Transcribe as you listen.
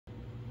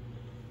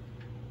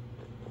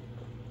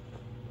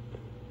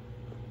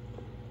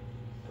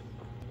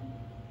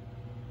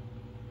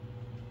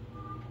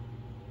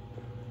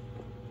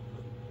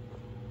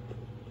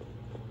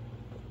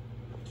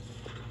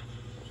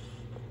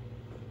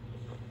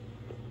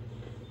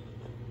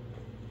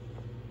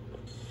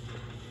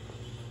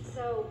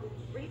So,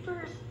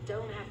 Reapers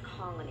don't have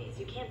colonies.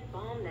 You can't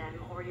bomb them,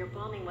 or you're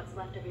bombing what's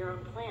left of your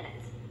own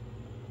planet.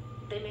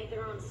 They make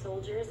their own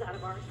soldiers out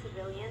of our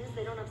civilians.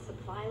 They don't have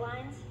supply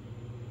lines.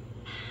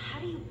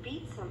 How do you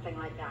beat something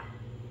like that?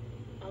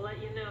 I'll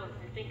let you know if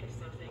I think of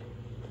something.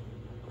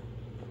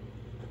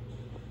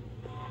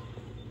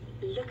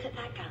 Look at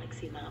that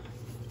galaxy map.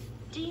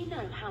 Do you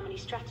know how many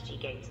strategy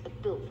games are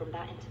built from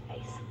that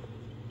interface?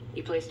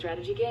 You play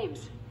strategy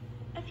games?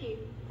 A few.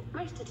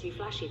 Most are too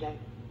flashy, though.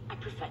 I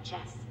prefer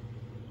chess.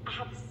 I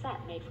have a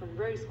set made from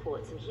rose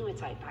quartz and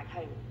hematite back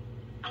home.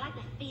 I like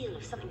the feel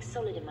of something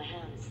solid in my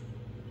hands.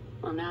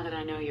 Well, now that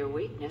I know your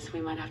weakness, we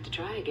might have to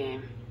try a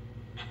game.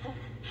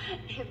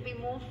 It'd be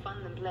more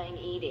fun than playing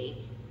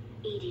Edie.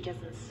 Edie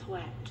doesn't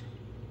sweat.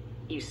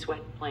 You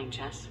sweat playing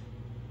chess?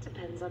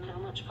 Depends on how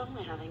much fun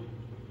we're having.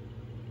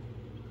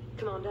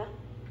 Commander?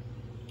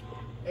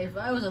 If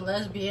I was a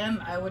lesbian,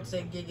 I would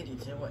say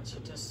giggity to what she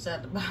just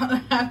said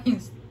about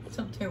having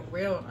something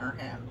real in her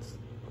hands.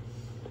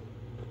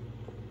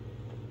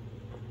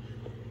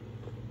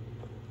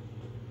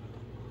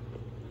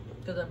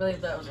 Because I believe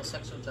that was a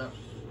sexual joke.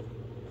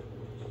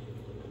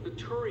 The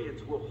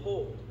Turians will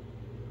hold.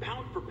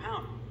 Pound for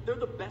pound, they're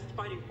the best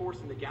fighting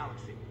force in the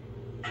galaxy.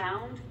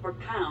 Pound for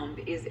pound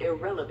is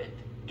irrelevant,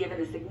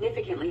 given the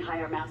significantly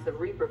higher mass of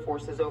Reaper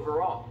forces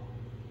overall.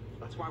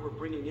 That's why we're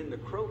bringing in the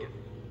Krogan.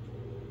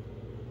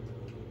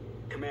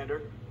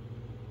 Commander?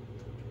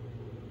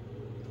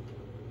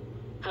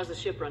 How's the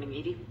ship running,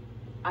 Edie?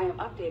 I am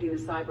updating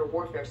the cyber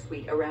warfare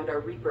suite around our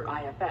Reaper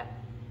IFF.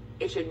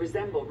 It should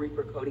resemble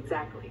Reaper code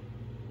exactly.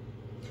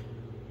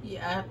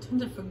 Yeah, I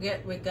tend to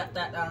forget we got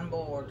that on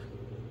board.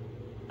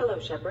 Hello,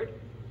 Shepard.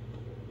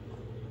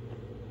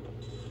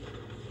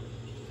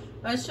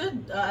 I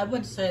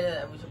would say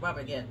that we should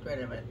probably get rid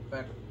of it,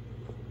 but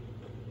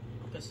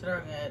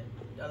considering it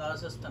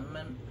allows us to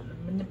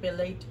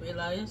manipulate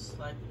relays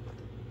like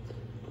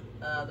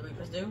the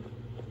Reapers do,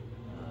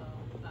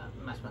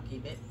 might as well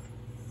keep it.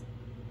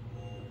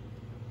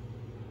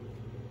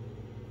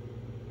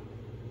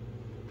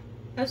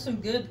 Has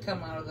some good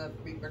come out of the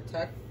Reaper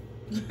tech.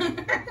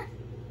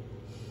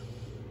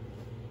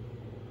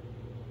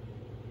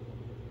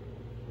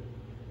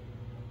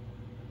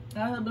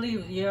 I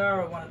believe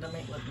Yara wanted to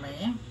meet with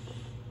me.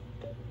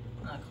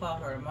 I'll call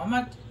her in a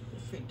moment.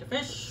 Feed the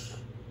fish.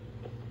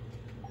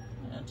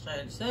 And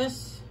change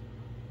this.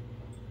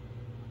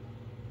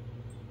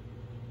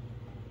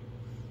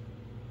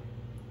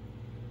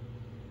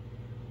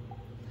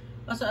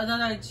 Also, I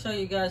thought I'd show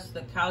you guys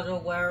the casual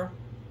wear.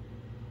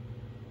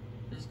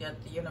 You just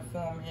got the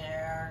uniform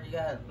here. You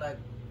got like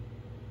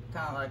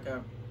kind of like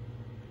a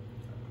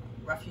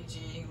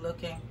refugee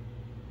looking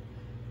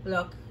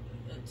look.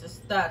 It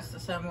just that's the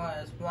same way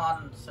as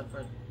one, except for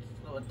it's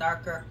a little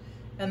darker.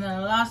 And then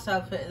the last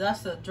outfit,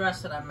 that's the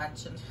dress that I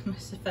mentioned in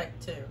Mass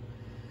Effect 2.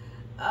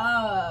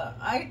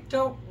 I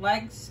don't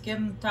like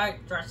skin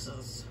tight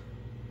dresses.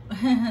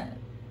 They're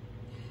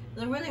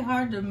really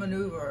hard to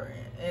maneuver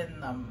in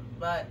them,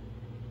 but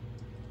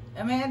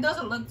I mean it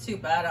doesn't look too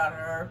bad on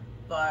her,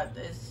 but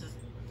it's just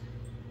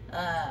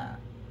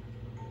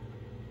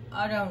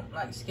I don't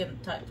like skin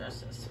tight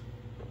dresses.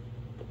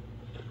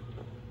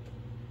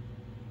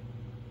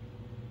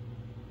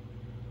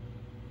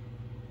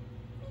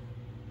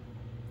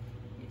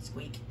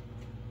 Squeak.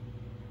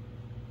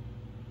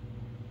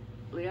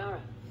 Liara,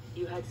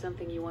 you had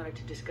something you wanted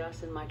to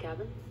discuss in my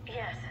cabin?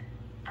 Yes.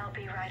 I'll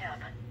be right up.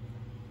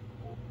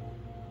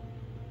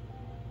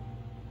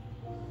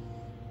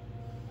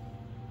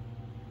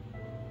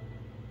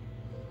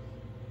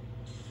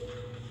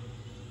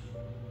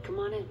 Come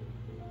on in.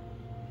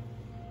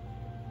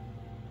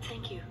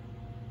 Thank you.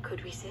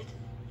 Could we sit?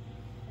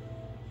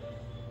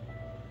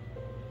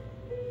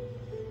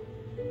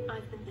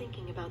 I've been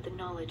thinking about the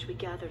knowledge we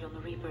gathered on the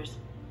Reapers,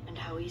 and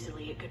how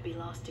easily it could be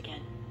lost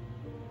again.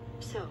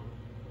 So,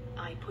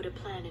 I put a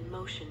plan in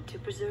motion to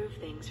preserve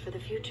things for the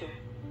future.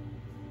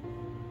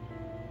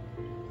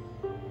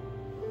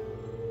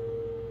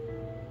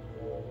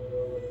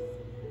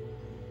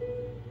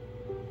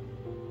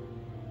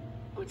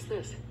 What's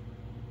this?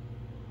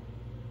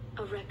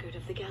 A record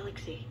of the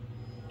galaxy.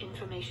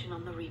 Information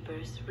on the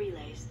Reapers,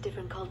 relays,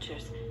 different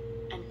cultures,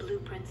 and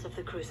blueprints of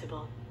the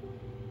Crucible.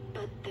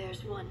 But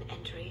there's one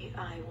entry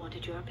I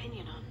wanted your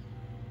opinion on.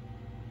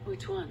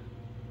 Which one?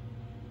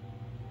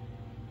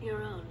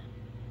 Your own.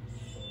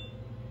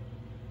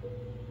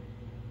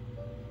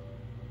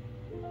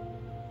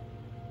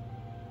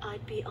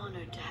 I'd be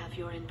honored to have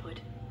your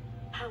input.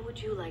 How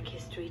would you like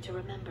history to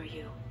remember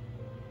you?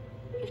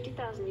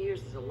 50,000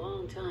 years is a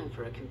long time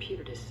for a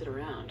computer to sit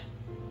around.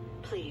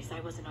 Please,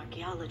 I was an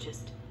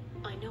archaeologist.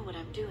 I know what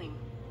I'm doing.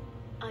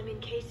 I'm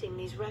encasing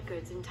these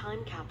records in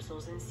time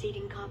capsules and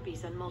seeding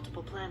copies on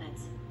multiple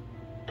planets.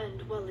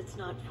 And while it's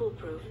not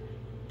foolproof,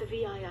 the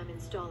VI I'm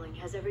installing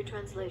has every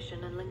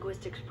translation and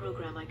linguistics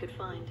program I could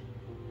find.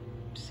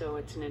 So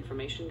it's an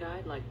information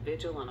guide like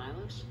Vigil on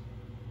Ilos?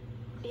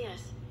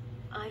 Yes.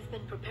 I've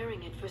been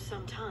preparing it for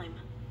some time.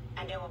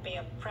 And it will be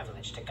a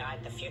privilege to guide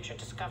the future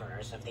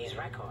discoverers of these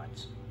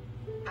records.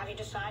 Have you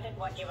decided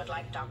what you would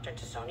like Dr.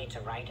 Tassoni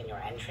to write in your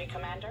entry,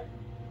 Commander?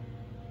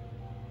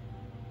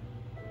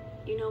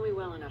 You know me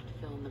well enough to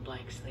fill in the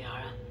blanks,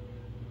 Liara.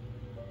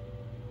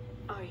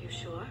 Are you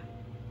sure?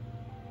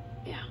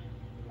 Yeah.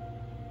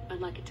 I'd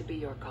like it to be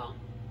your call.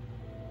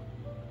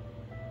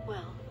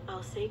 Well,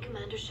 I'll say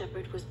Commander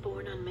Shepard was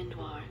born on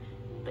Mindoir,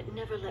 but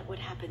never let what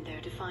happened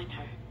there define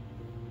her.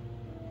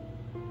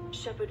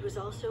 Shepard was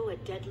also a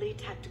deadly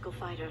tactical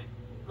fighter.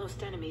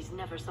 Most enemies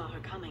never saw her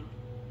coming.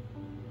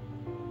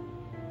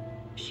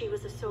 She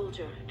was a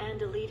soldier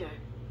and a leader,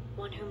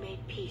 one who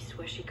made peace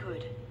where she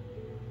could.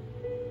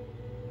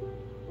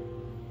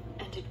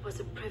 And it was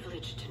a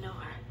privilege to know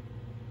her.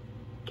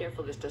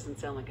 Careful, this doesn't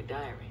sound like a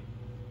diary.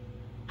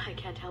 I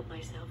can't help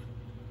myself.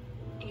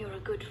 You're a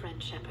good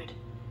friend, Shepard.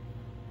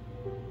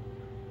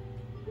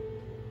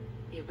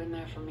 You've been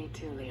there for me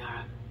too,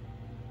 Liara.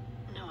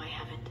 No, I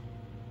haven't.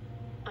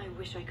 I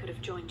wish I could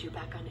have joined you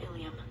back on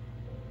Ilium.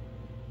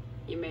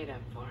 You made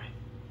up for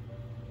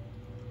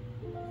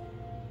it.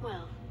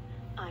 Well,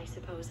 I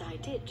suppose I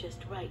did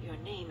just write your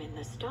name in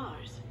the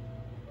stars.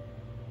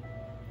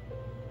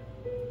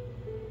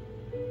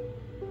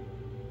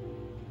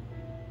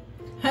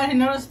 I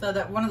noticed though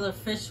that one of the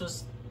fish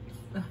was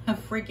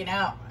freaking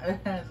out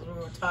as we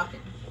were talking.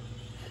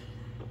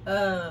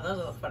 That was a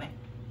little funny.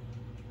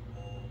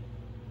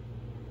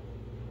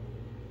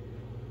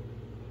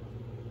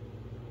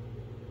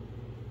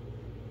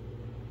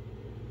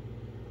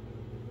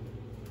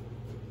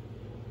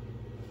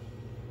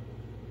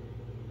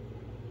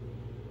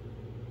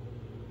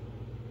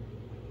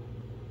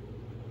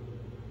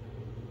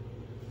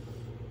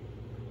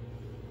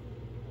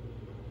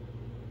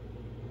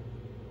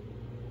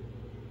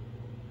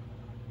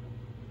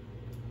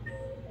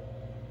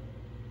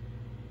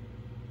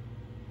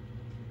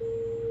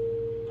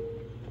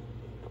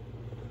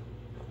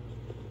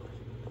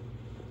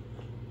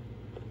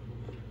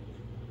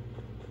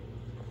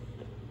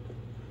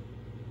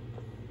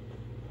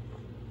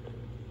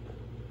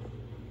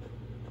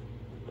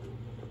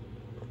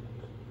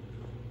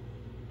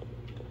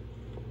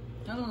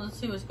 Oh, let's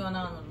see what's going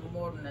on with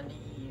Morton and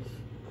Eve.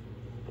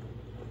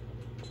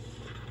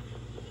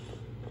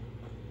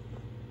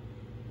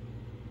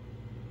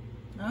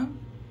 No?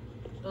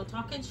 No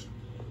talkage?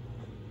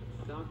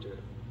 Doctor,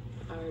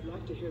 I'd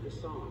like to hear the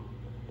song.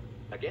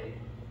 Again?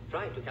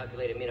 Trying to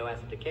calculate amino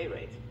acid decay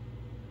rates.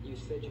 You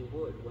said you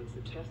would once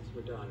the tests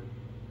were done.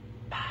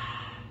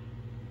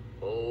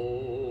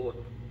 Oh,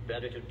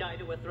 better to die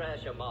to a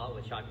thresher maw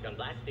with shotgun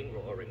blasting,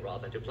 roaring raw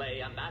than to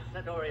play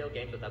ambassadorial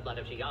games with the blood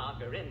of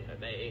Shiaker in her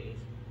veins.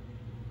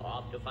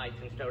 Off to fight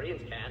since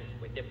Turians can,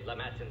 with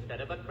diplomats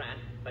instead of a cran,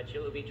 but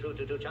she'll be true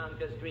to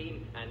Tuchanka's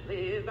dream and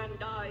live and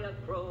die a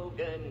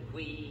Krogan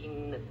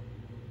queen.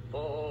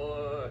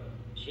 For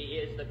she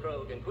is the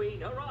Krogan queen,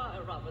 hurrah,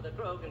 hurrah for the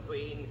Krogan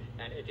queen,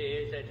 and it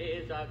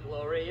is a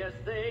glorious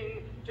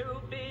thing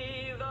to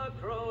be the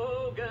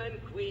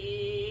Krogan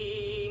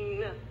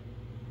queen.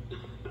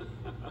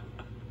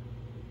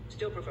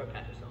 Still prefer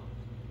patter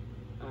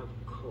songs. Of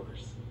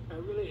course. I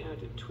really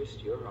had to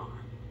twist your arm.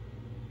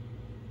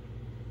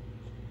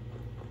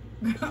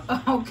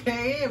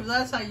 Okay, if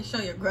that's how you show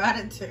your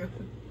gratitude.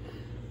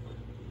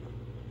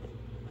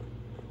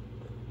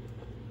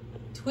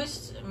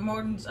 Twist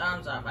Morton's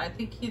arms off. I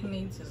think he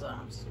needs his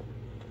arms.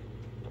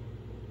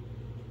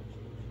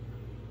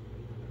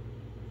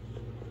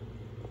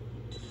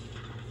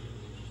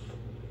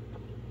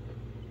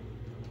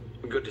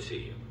 Good to see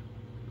you.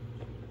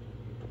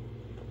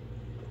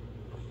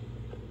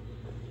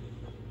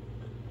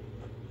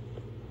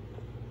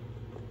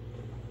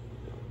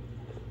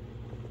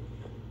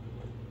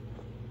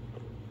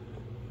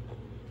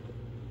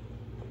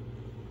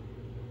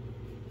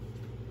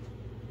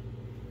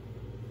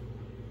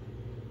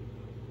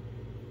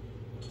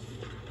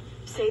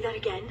 Say that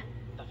again?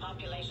 The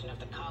population of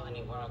the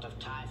colony world of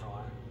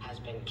Tyvor has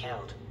been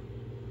killed.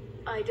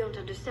 I don't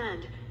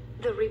understand.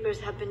 The Reapers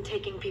have been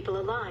taking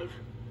people alive.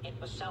 It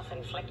was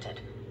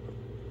self-inflicted.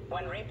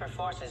 When Reaper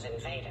forces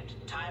invaded,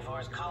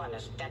 Tyvor's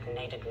colonists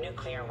detonated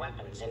nuclear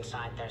weapons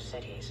inside their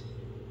cities.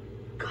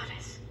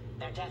 Goddess.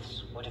 Their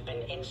deaths would have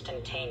been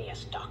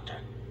instantaneous, Doctor.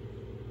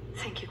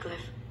 Thank you,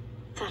 Glyph.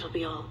 That'll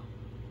be all.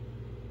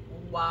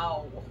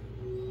 Wow.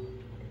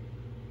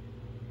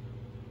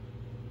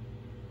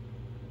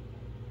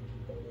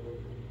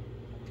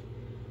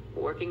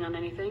 Working on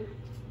anything?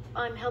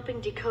 I'm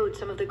helping decode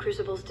some of the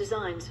Crucible's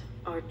designs,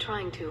 or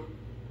trying to.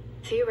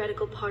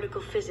 Theoretical particle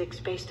physics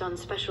based on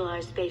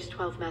specialized base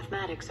 12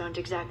 mathematics aren't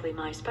exactly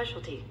my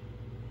specialty.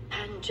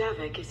 And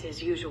Javik is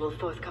his usual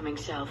forthcoming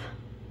self.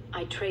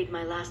 I'd trade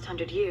my last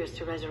 100 years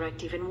to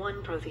resurrect even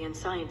one Prothean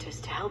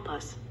scientist to help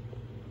us.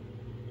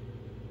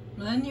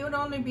 Then you would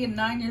only be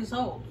 9 years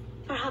old.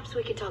 Perhaps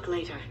we can talk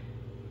later.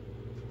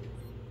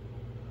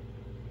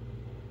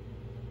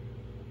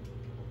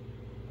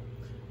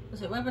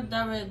 Let's see, weapon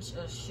damage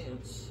or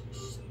shields?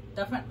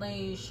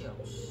 Definitely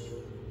shields.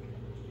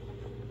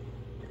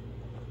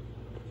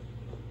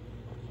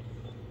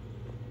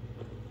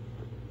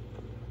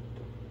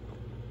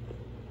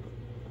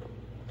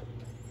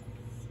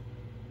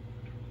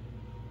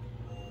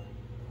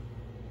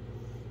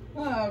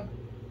 Well,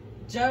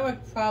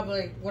 Jarek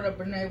probably would have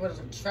been able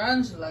to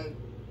translate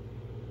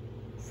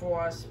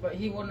for us, but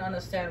he wouldn't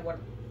understand what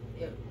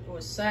it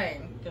was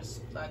saying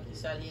because, like he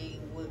said,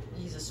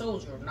 he's a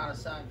soldier, not a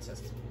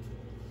scientist.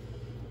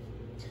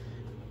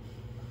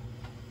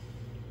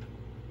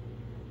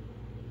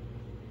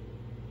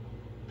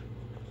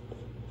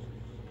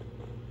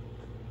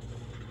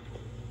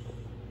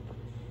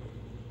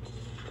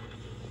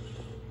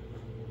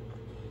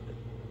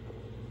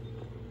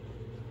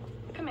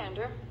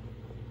 Commander.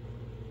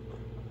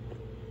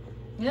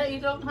 Yeah,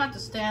 you don't have to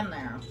stand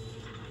there.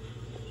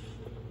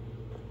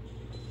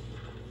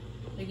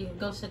 You can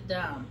go sit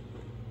down.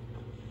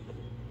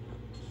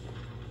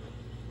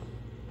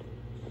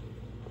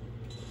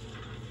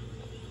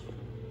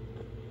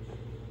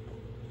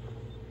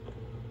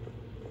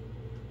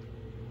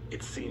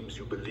 It seems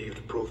you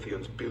believed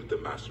Protheans built the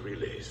mass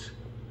relays.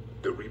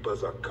 The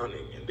Reapers are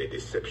cunning in their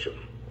deception,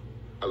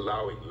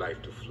 allowing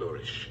life to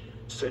flourish,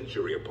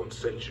 century upon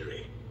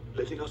century,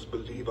 letting us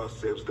believe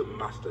ourselves the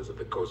masters of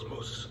the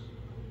cosmos.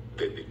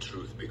 Then the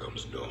truth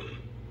becomes known.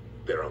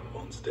 There are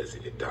monsters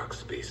in the dark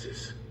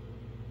spaces,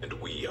 and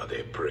we are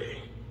their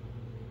prey.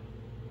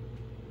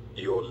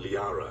 Your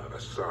Liara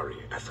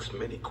Asari asks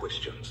many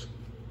questions.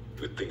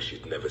 You'd think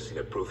she'd never seen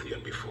a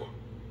Prothean before.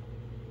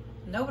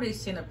 Nobody's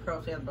seen a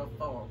Prothean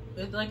before.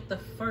 It's like the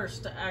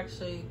first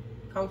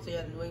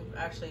Prothean we've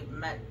actually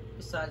met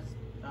besides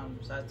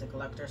the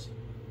collectors.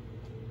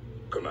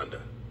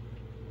 Commander.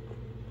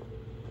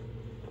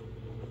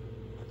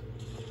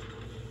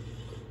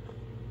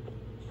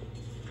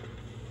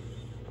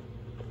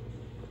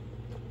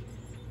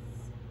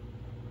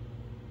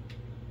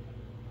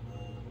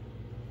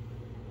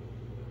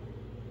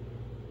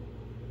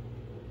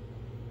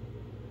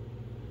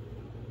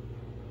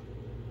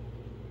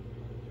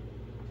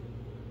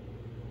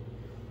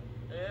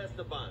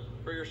 Esteban,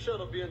 for your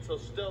shuttle being so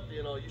stealthy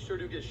and all, you sure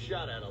do get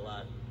shot at a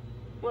lot.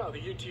 Well, the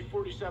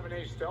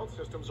UT-47A stealth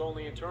systems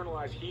only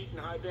internalize heat and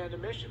high-band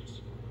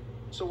emissions.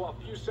 So while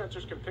few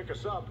sensors can pick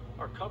us up,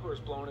 our cover is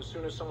blown as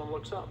soon as someone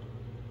looks up.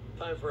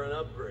 Time for an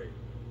upgrade.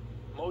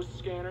 Most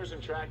scanners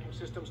and tracking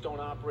systems don't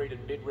operate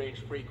at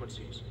mid-range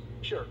frequencies.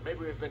 Sure,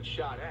 maybe we've been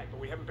shot at, but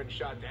we haven't been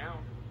shot down.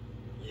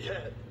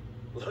 Yet.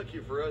 Lucky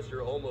for us,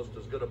 you're almost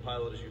as good a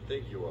pilot as you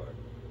think you are.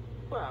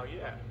 Well,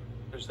 yeah.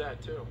 There's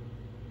that, too.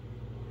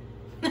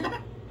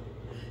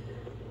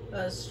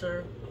 That's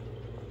true.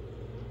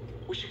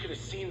 Wish you could have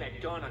seen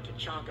that gun on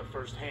Tachanka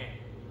firsthand.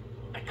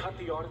 I cut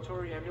the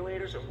auditory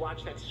emulators and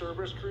watched that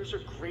Cerberus cruiser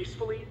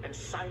gracefully and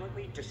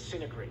silently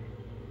disintegrate.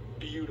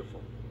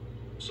 Beautiful.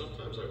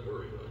 Sometimes I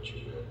worry about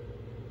you, man.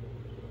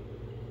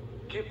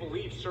 Can't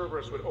believe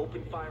Cerberus would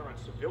open fire on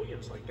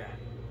civilians like that.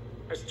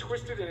 As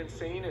twisted and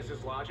insane as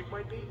his logic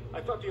might be,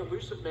 I thought the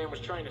elusive man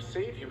was trying to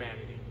save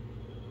humanity.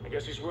 I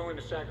guess he's willing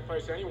to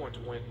sacrifice anyone to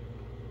win.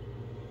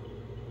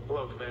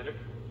 Hello, Commander.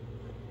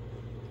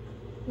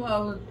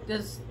 Well,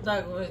 this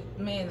like what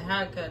me and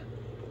Hackett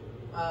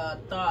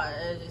thought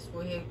is just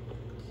we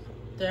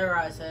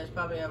theorized that it's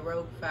probably a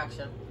rogue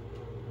faction.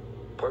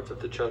 Parts of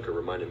Tachanka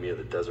reminded me of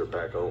the desert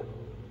back home.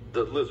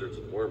 The lizards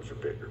and worms are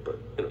bigger, but,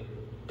 you know,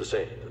 the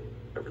sand and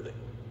everything.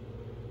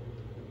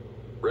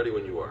 Ready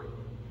when you are.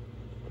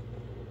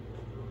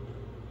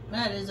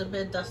 That is a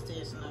bit dusty,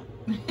 isn't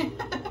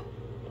it?